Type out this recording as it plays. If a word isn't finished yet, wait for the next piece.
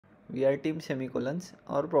We are team semicolons.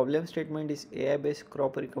 Our problem statement is AI-based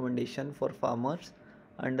crop recommendation for farmers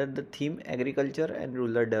under the theme agriculture and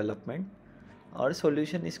rural development. Our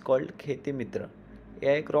solution is called Kheti Mitra,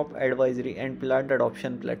 AI crop advisory and plant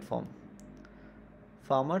adoption platform.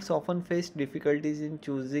 Farmers often face difficulties in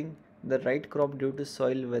choosing the right crop due to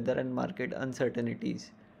soil, weather, and market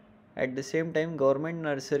uncertainties. At the same time, government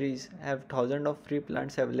nurseries have thousands of free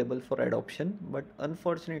plants available for adoption, but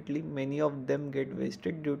unfortunately, many of them get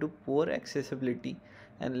wasted due to poor accessibility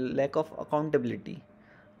and lack of accountability.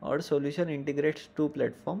 Our solution integrates two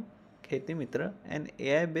platforms, Kheti Mitra, an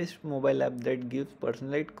AI-based mobile app that gives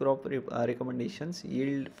personalized crop recommendations,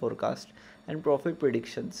 yield forecast, and profit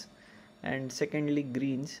predictions. And secondly,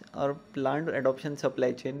 Greens, our plant adoption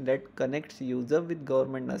supply chain that connects user with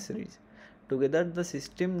government nurseries. Together, the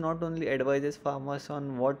system not only advises farmers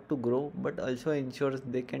on what to grow but also ensures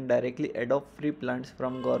they can directly adopt free plants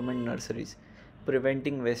from government nurseries,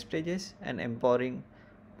 preventing wastages and empowering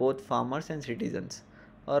both farmers and citizens.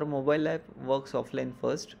 Our mobile app works offline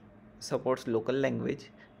first, supports local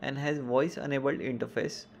language, and has voice enabled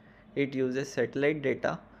interface. It uses satellite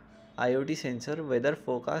data, IoT sensor, weather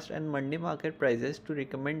forecast, and mandi market prices to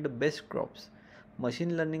recommend the best crops.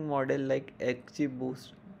 Machine learning model like XGBoost,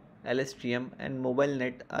 LSTM, and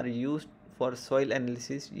MobileNet are used for soil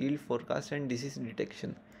analysis, yield forecast, and disease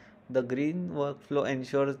detection. The green workflow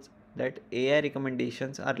ensures that AI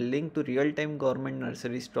recommendations are linked to real-time government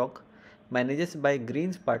nursery stock, managed by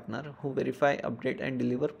Green's partner who verify, update, and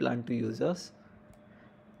deliver plant to users.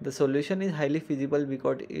 The solution is highly feasible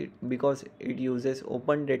because it uses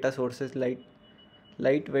open data sources like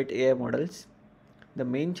lightweight AI models. The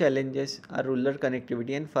main challenges are rural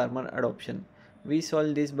connectivity and farmer adoption. We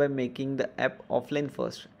solve this by making the app offline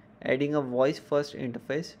first, adding a voice first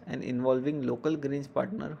interface, and involving local greens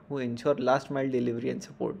partner who ensure last mile delivery and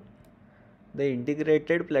support. The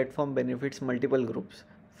integrated platform benefits multiple groups.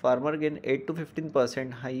 Farmer gain 8 to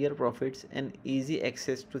 15% higher profits and easy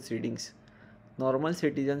access to seedings. Normal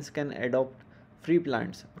citizens can adopt free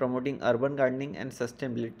plants, promoting urban gardening and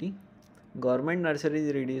sustainability. Government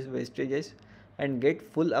nurseries reduce wastages and get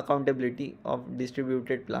full accountability of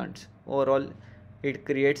distributed plants. Overall, it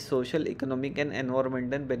creates social, economic, and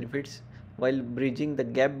environmental benefits while bridging the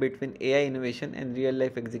gap between AI innovation and real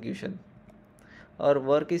life execution. Our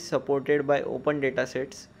work is supported by open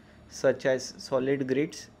datasets such as Solid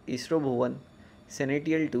Grids, ISRO Bhuvan,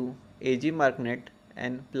 Sentinel 2, AG MarkNet,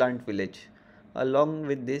 and Plant Village. Along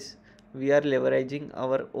with this, we are leveraging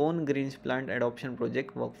our own greens plant adoption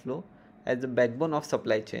project workflow as the backbone of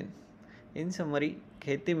supply chain. In summary,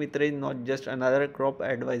 Kheti Mitra is not just another crop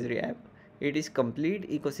advisory app. It is complete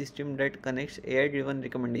ecosystem that connects AI-driven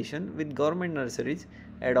recommendation with government nurseries,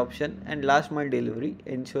 adoption, and last mile delivery,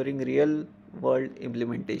 ensuring real-world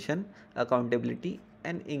implementation, accountability,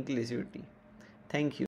 and inclusivity. Thank you.